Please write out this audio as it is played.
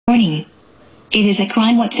warning. It is a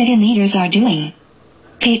crime what city leaders are doing.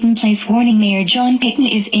 Peyton Place warning Mayor John Peyton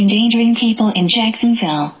is endangering people in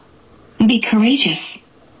Jacksonville. Be courageous.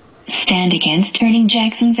 Stand against turning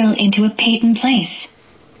Jacksonville into a Peyton Place.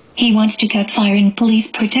 He wants to cut fire and police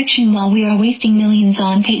protection while we are wasting millions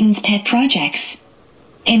on Peyton's pet projects.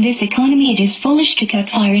 In this economy, it is foolish to cut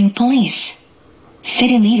fire and police.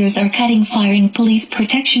 City leaders are cutting fire and police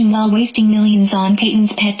protection while wasting millions on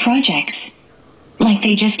Peyton's pet projects. Like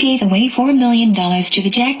they just gave away $4 million to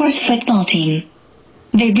the Jaguars football team.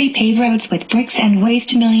 They repave roads with bricks and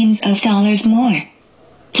waste millions of dollars more.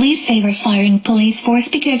 Please save our fire and police force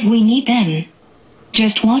because we need them.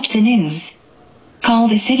 Just watch the news. Call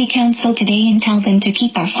the city council today and tell them to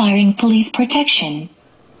keep our fire and police protection.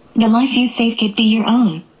 The life you save could be your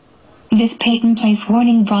own. This Peyton Place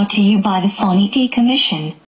warning brought to you by the Sonny T Commission.